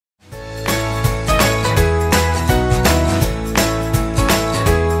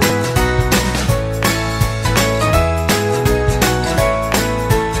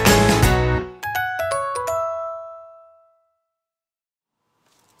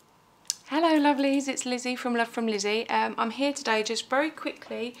Hello lovelies, it's Lizzie from Love From Lizi. I'm here today just very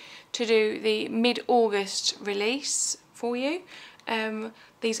quickly to do the mid-August release for you.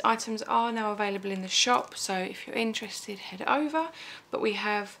 These items are now available in the shop, so if you're interested head over. But we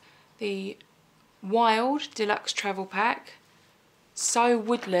have the Wild Deluxe Travel Pack, So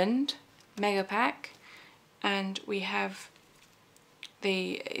Woodland Mega Pack, and we have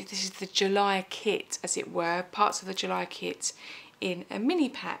this is the July kit, as it were, parts of the July kit in a mini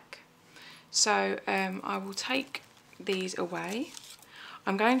pack. So I will take these away.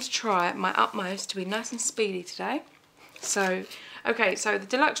 I'm going to try my utmost to be nice and speedy today. So, okay, so the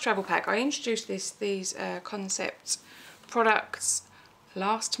Deluxe Travel Pack, I introduced these concept products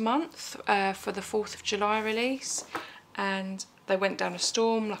last month for the 4th of July release, and they went down a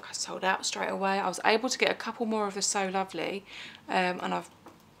storm. Like, I sold out straight away. I was able to get a couple more of the So Lovely, and I've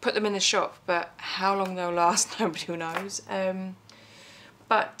put them in the shop, but how long they'll last, nobody knows.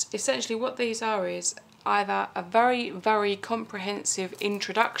 But essentially what these are is either a very, very comprehensive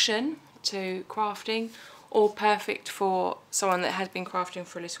introduction to crafting, or perfect for someone that has been crafting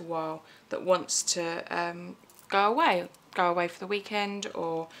for a little while that wants to go away for the weekend,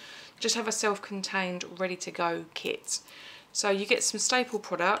 or just have a self-contained, ready-to-go kit. So you get some staple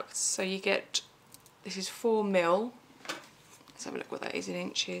products. So you get, this is 4mm. Let's have a look what that is in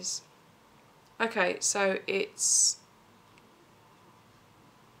inches. Okay, so it's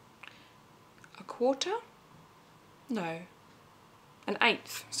a quarter? No, an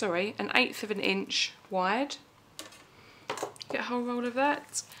eighth, sorry, an eighth of an inch wide. Get a whole roll of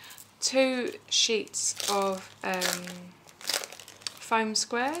that. 2 sheets of foam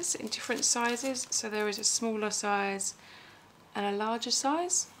squares in different sizes. So there is a smaller size and a larger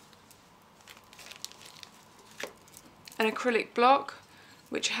size. An acrylic block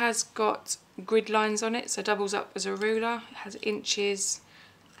which has got grid lines on it, so doubles up as a ruler. It has inches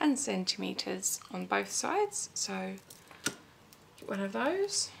and centimetres on both sides, so get one of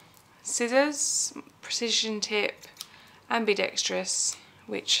those. Scissors, precision tip, ambidextrous,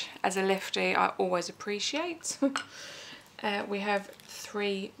 which as a lefty I always appreciate. We have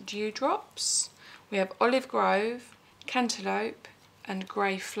 3 dewdrops. We have olive grove, cantaloupe and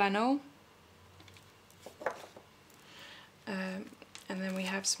grey flannel. And then we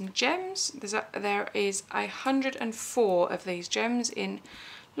have some gems. There is 104 of these gems in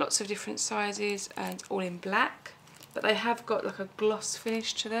lots of different sizes and all in black, but they have got like a gloss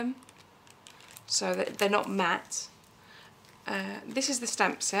finish to them, so that they're not matte. This is the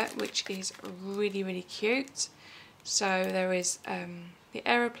stamp set, which is really, really cute. So there is the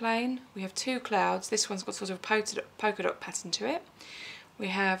aeroplane. We have 2 clouds. This one's got sort of a polka dot pattern to it. We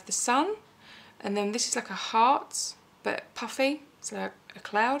have the sun, and then this is like a heart but puffy, so like a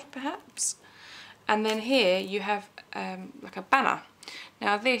cloud perhaps. And then here you have like a banner.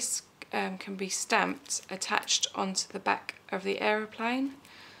 Now this can be stamped, attached onto the back of the aeroplane,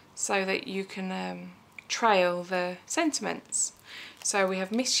 so that you can trail the sentiments. So we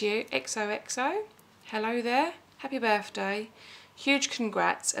have miss you, XOXO, hello there, happy birthday, huge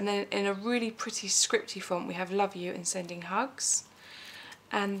congrats, and then in a really pretty scripty font we have love you and sending hugs.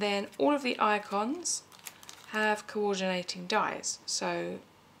 And then all of the icons have coordinating dies. So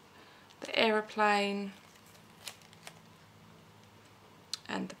the aeroplane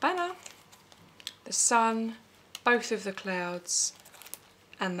and the banner, the sun, both of the clouds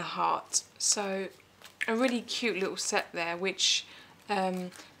and the heart. So a really cute little set there, which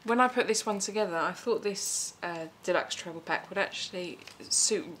when I put this one together I thought this Deluxe Travel Pack would actually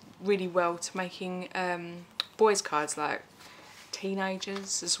suit really well to making boys cards, like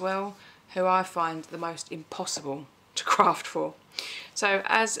teenagers as well, who I find the most impossible to craft for. So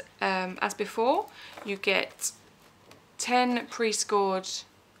as before, you get 10 pre-scored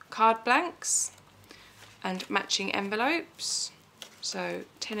card blanks and matching envelopes, so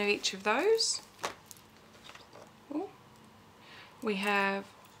 10 of each of those. Ooh. We have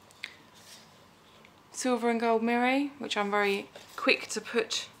silver and gold mirror, which I'm very quick to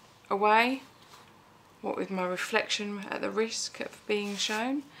put away, what with my reflection at the risk of being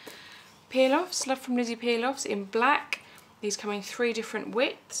shown. Peel-offs, Love From Lizi peel-offs in black. These come in 3 different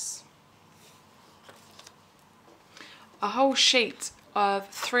widths. A whole sheet of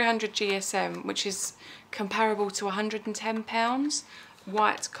 300 GSM, which is comparable to £110,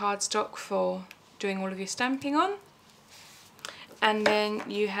 white cardstock for doing all of your stamping on. And then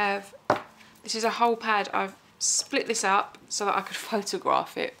you have, this is a whole pad. I've split this up so that I could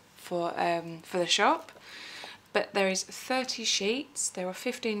photograph it for the shop. But there is 30 sheets, there are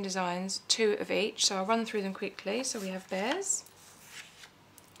 15 designs, 2 of each, so I'll run through them quickly. So we have bears,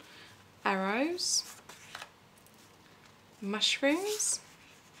 arrows, mushrooms,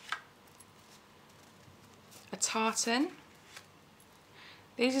 a tartan.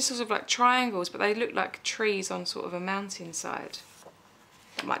 These are sort of like triangles, but they look like trees on sort of a mountainside.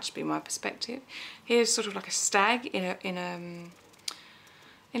 That might just be my perspective. Here's sort of like a stag in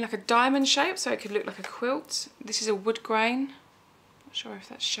like a diamond shape, so it could look like a quilt. This is a wood grain. Not sure if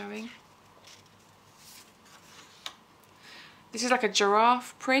that's showing. This is like a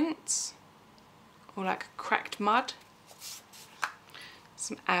giraffe print, or like cracked mud.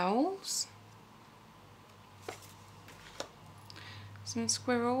 Some owls. Some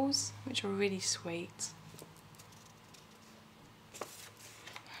squirrels, which are really sweet.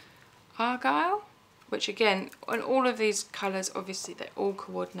 Argyle, which again, on all of these colours, obviously they all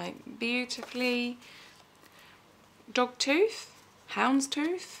coordinate beautifully. Dogtooth,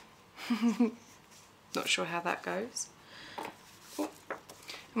 houndstooth. Not sure how that goes. Oh.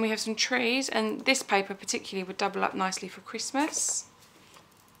 And we have some trees, and this paper particularly would double up nicely for Christmas.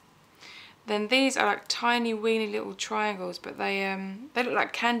 Then these are like tiny weeny little triangles, but they look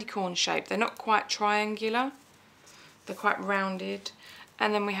like candy corn shaped. They're not quite triangular, they're quite rounded.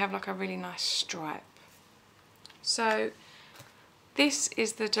 And then we have like a really nice stripe. So this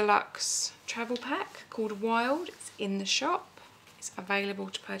is the deluxe travel pack called Wild. It's in the shop. It's available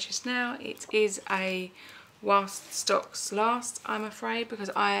to purchase now. It is a whilst stocks last, I'm afraid,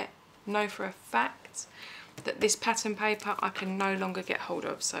 because I know for a fact that this pattern paper I can no longer get hold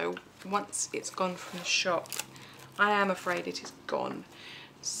of. So once it's gone from the shop, I am afraid it is gone.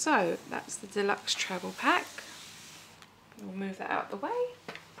 So that's the deluxe travel pack. We'll move that out of the way.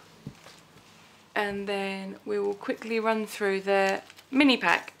 And then we will quickly run through the mini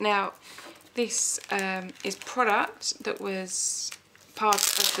pack. Now, this is product that was part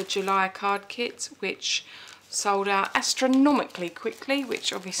of the July card kit, which sold out astronomically quickly,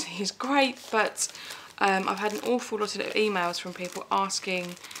 which obviously is great, but I've had an awful lot of emails from people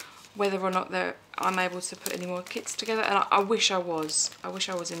asking whether or not I'm able to put any more kits together, and I wish I was. I wish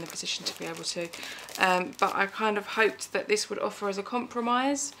I was in the position to be able to, but I kind of hoped that this would offer as a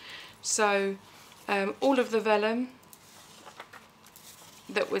compromise. So all of the vellum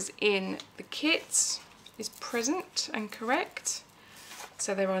that was in the kit is present and correct.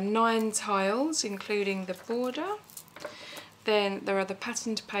 So there are 9 tiles, including the border. Then there are the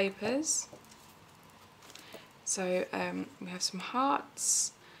patterned papers. So we have some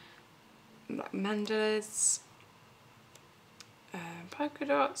hearts, like mandalas, polka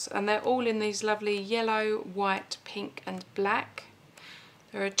dots, and they're all in these lovely yellow, white, pink and black.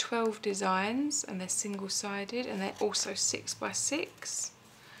 There are 12 designs, and they're single-sided, and they're also 6 by 6.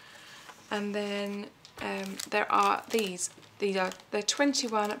 And then there are they're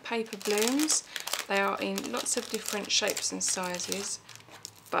 21 paper blooms. They are in lots of different shapes and sizes,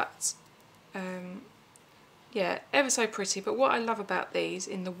 but yeah, ever so pretty. But what I love about these,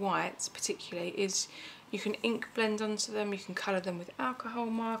 in the whites particularly, is you can ink blend onto them, you can colour them with alcohol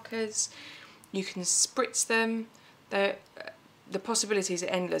markers, you can spritz them. The possibilities are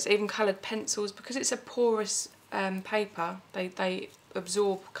endless. Even coloured pencils, because it's a porous paper, they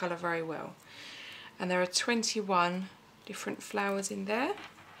absorb colour very well. And there are 21 different flowers in there.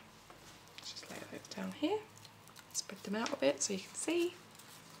 Just lay it down here, spread them out a bit so you can see.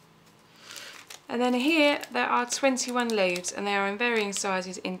 And then here there are 21 leaves, and they are in varying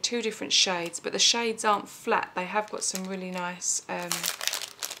sizes in 2 different shades, but the shades aren't flat. They have got some really nice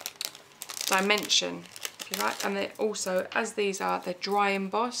dimension, if you like, and they're also, as these are, they're dry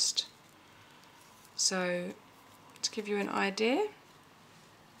embossed. So to give you an idea,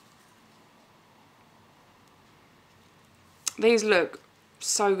 these look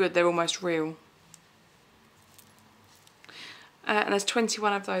so good, they're almost real. And there's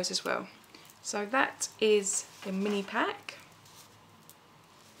 21 of those as well. So that is the mini pack.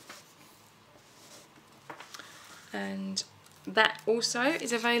 And that also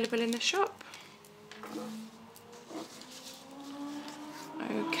is available in the shop.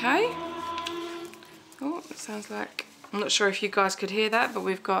 Okay. Oh, it sounds like, I'm not sure if you guys could hear that, but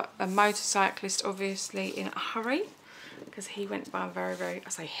we've got a motorcyclist obviously in a hurry, because he went by very, I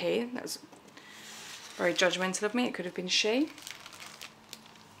say he, that was very judgmental of me, it could have been she.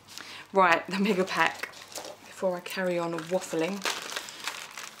 Right, the mega pack, before I carry on waffling.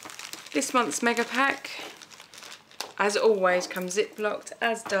 This month's mega pack, as always, comes zip-locked,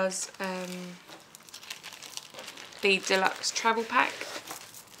 as does the deluxe travel pack,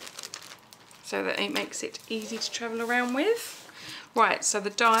 so that it makes it easy to travel around with. Right, so the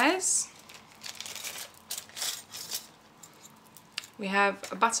dies. We have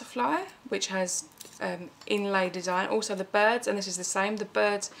a butterfly, which has inlay design. Also the birds, and this is the same, the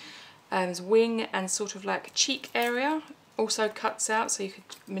bird's wing and sort of like cheek area also cuts out so you could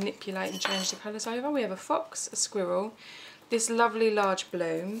manipulate and change the colours over. We have a fox, a squirrel, this lovely large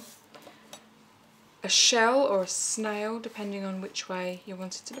bloom, a shell or a snail depending on which way you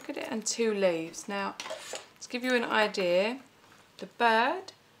wanted to look at it, and 2 leaves. Now to give you an idea, the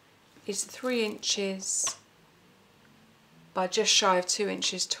bird is 3 inches by just shy of 2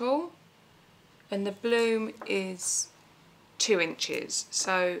 inches tall, and the bloom is 2 inches.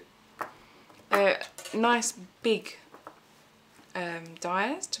 So nice big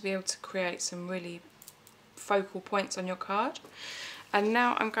dies to be able to create some really focal points on your card. And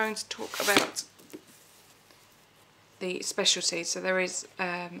now I'm going to talk about the specialties. So there is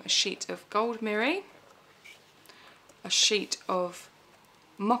a sheet of gold mirri, a sheet of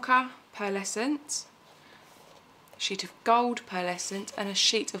mocha pearlescent, a sheet of gold pearlescent, and a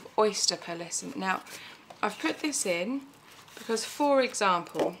sheet of oyster pearlescent. Now I've put this in because, for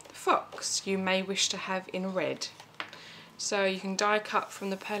example, the fox you may wish to have in red. So you can die cut from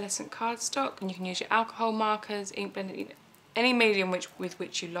the pearlescent cardstock, and you can use your alcohol markers, ink blending, any medium with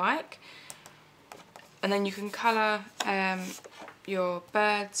which you like. And then you can colour your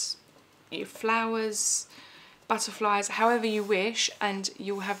birds, your flowers, butterflies, however you wish, and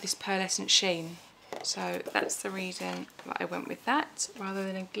you'll have this pearlescent sheen. So that's the reason that I went with that rather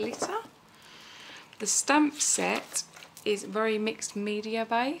than a glitter. The stamp set is very mixed media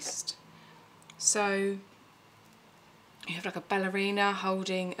based. So you have like a ballerina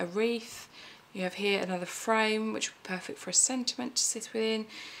holding a wreath. You have here another frame, which would be perfect for a sentiment to sit within.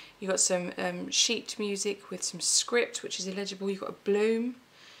 You've got some sheet music with some script, which is illegible. You've got a bloom.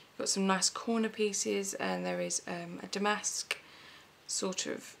 You've got some nice corner pieces, and there is a damask sort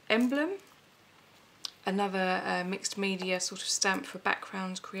of emblem. Another mixed media sort of stamp for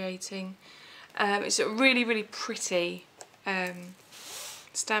background creating. It's a really, really pretty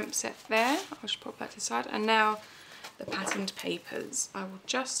stamp set there. I'll just pop that to the side. And now the patterned papers. I will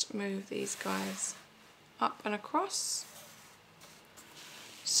just move these guys up and across.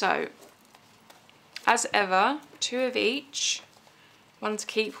 So, as ever, 2 of each, 1 to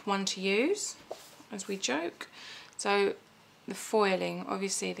keep, 1 to use, as we joke. So the foiling,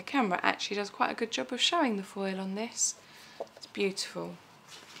 obviously the camera actually does quite a good job of showing the foil on this. It's beautiful.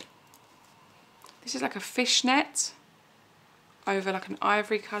 This is like a fishnet over like an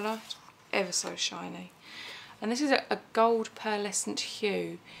ivory colour, it's ever so shiny. And this is a gold pearlescent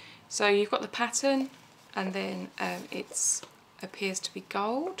hue. So you've got the pattern, and then it appears to be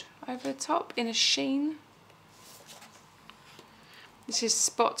gold over the top in a sheen. This is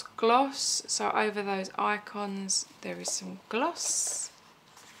spot gloss, so over those icons there is some gloss.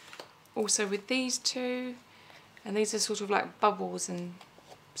 Also with these 2, and these are sort of like bubbles and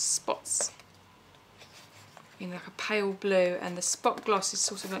spots in like a pale blue, and the spot gloss is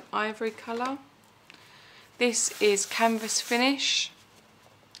sort of an ivory colour. This is canvas finish,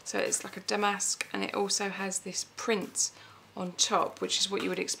 so it's like a damask, and it also has this print on top, which is what you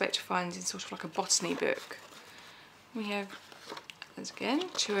would expect to find in sort of like a botany book. We have, as again,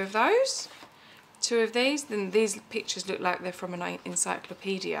 2 of those, 2 of these. Then these pictures look like they're from an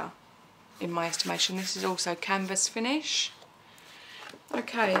encyclopedia, in my estimation. This is also canvas finish.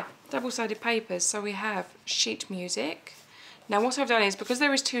 Okay, double-sided papers. So we have sheet music. Now what I've done is, because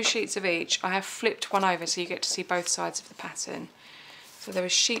there is 2 sheets of each, I have flipped one over so you get to see both sides of the pattern. So there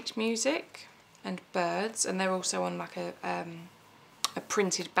is sheet music and birds, and they're also on like a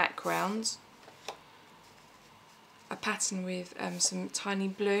printed background. A pattern with some tiny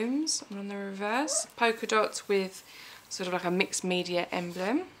blooms on the reverse. Polka dots with sort of like a mixed media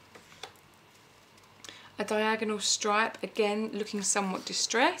emblem. A diagonal stripe, again looking somewhat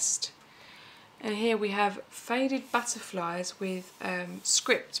distressed. And here we have faded butterflies with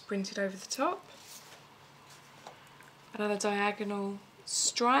script printed over the top. Another diagonal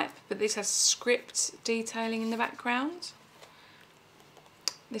stripe, but this has script detailing in the background.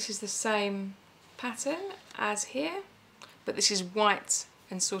 This is the same pattern as here, but this is white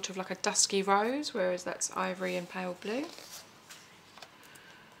and sort of like a dusky rose, whereas that's ivory and pale blue.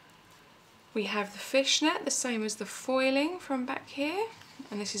 We have the fishnet, the same as the foiling from back here,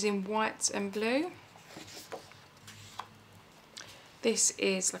 and this is in white and blue. This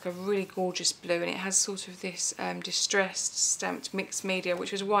is like a really gorgeous blue, and it has sort of this distressed stamped mixed media,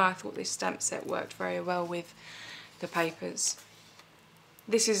 which is why I thought this stamp set worked very well with the papers.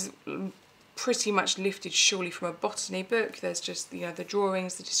 This is pretty much lifted surely from a botany book. There's just, you know, the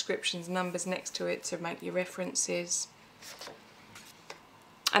drawings, the descriptions, numbers next to it to make your references.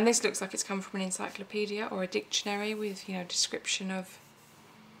 And this looks like it's come from an encyclopedia or a dictionary with, you know, description of,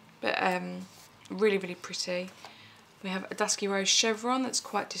 but really, really pretty. We have a dusky rose chevron that's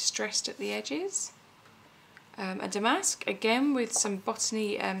quite distressed at the edges. a damask, again with some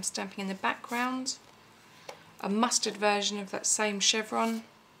botany stamping in the background, a mustard version of that same chevron,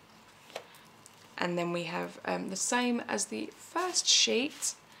 and then we have the same as the first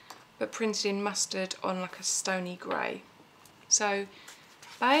sheet but printed in mustard on like a stony grey. So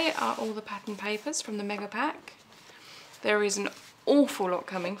they are all the pattern papers from the mega pack. There is an awful lot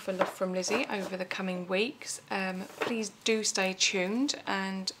coming for Love From Lizi over the coming weeks. Please do stay tuned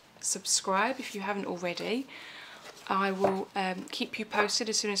and subscribe if you haven't already. I will keep you posted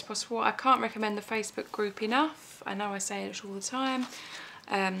as soon as possible. I can't recommend the Facebook group enough. I know I say it all the time,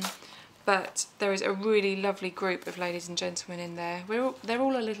 but there is a really lovely group of ladies and gentlemen in there. They're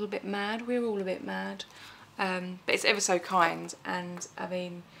all a little bit mad. We're all a bit mad, but it's ever so kind. And I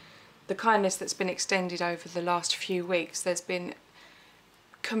mean, the kindness that's been extended over the last few weeks. There's been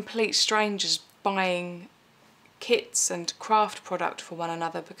complete strangers buying kits and craft product for one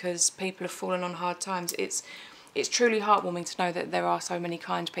another because people have fallen on hard times. It's truly heartwarming to know that there are so many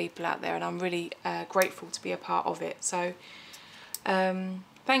kind people out there, and I'm really grateful to be a part of it. So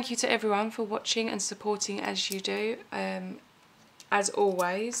thank you to everyone for watching and supporting as you do. As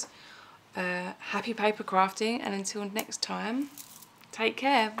always, happy paper crafting, and until next time, take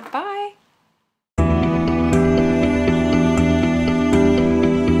care. Bye.